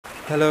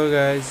Hello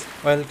guys,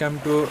 welcome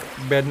to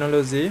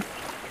Bednology.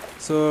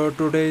 So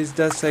today is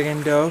the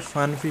second day of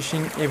fun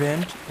fishing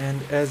event,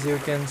 and as you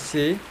can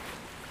see,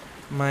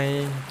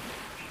 my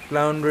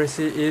clown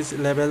racy is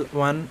level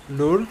 1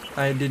 lure.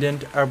 I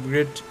didn't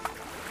upgrade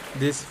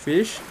this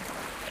fish,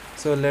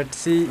 so let's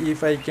see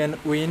if I can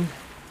win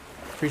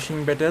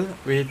fishing battle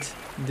with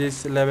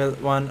this level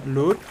 1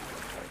 lure.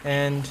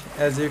 And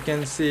as you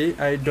can see,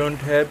 I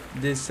don't have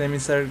this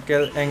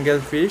semicircle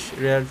anglefish,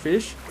 rare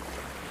fish.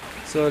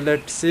 So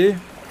let's see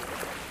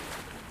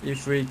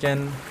if we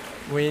can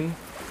win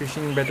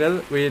fishing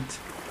battle with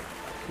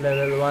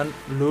level 1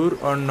 lure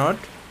or not.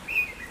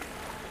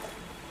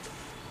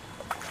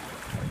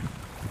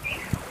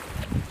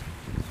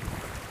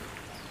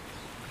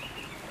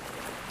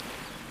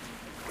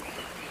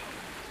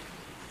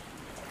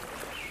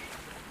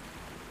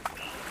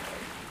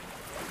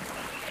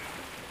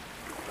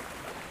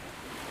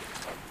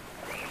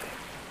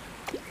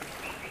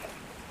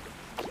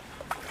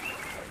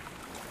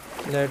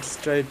 Let's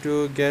try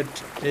to get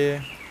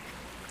a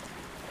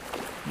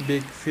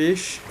big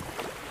fish.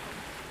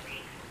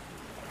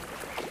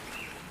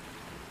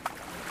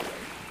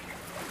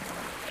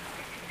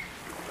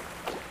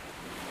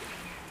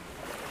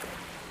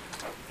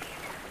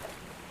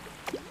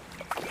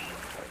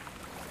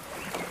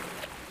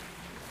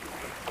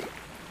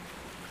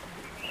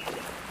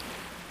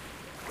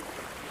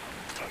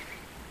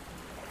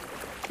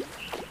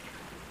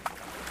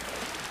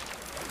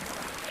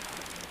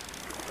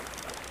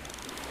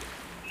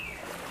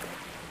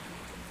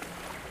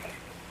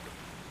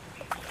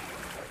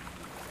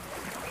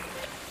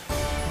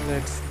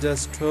 Let's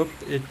just hope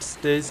it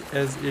stays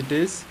as it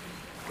is.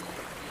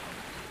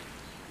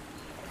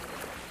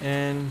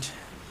 And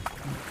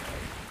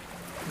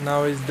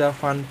now is the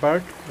fun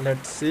part.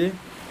 Let's see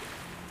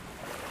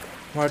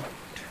what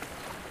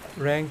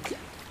rank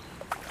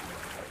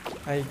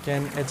I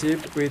can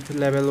achieve with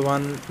level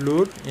 1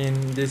 lure in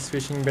this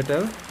fishing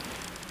battle.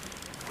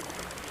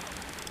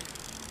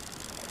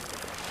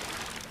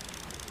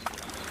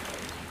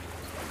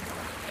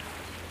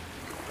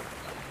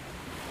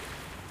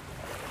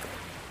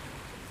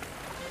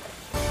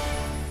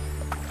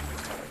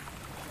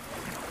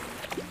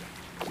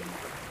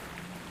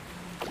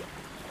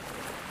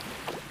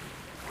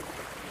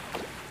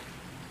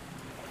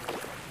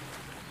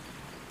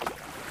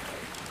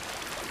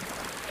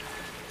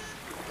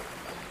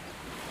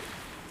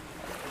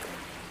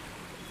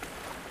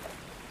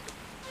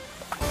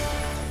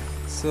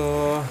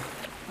 So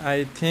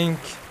I think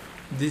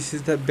this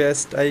is the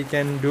best I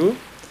can do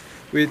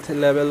with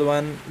level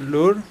 1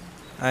 lure.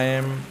 I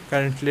am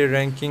currently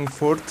ranking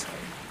 4th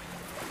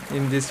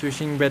in this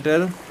fishing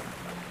battle.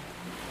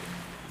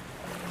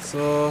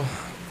 So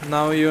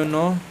now you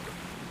know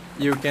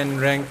you can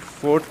rank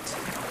 4th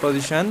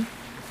position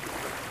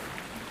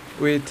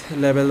with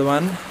level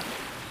 1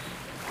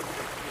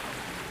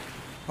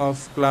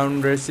 of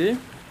clown racy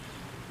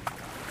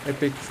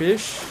epic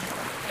fish.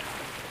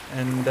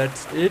 And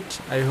that's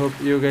it. I hope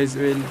you guys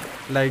will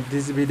like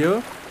this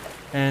video,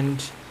 and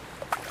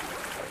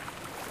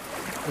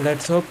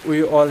let's hope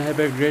we all have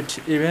a great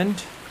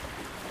event.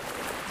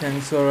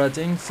 Thanks for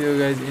watching. See you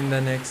guys in the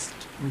next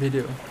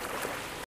video.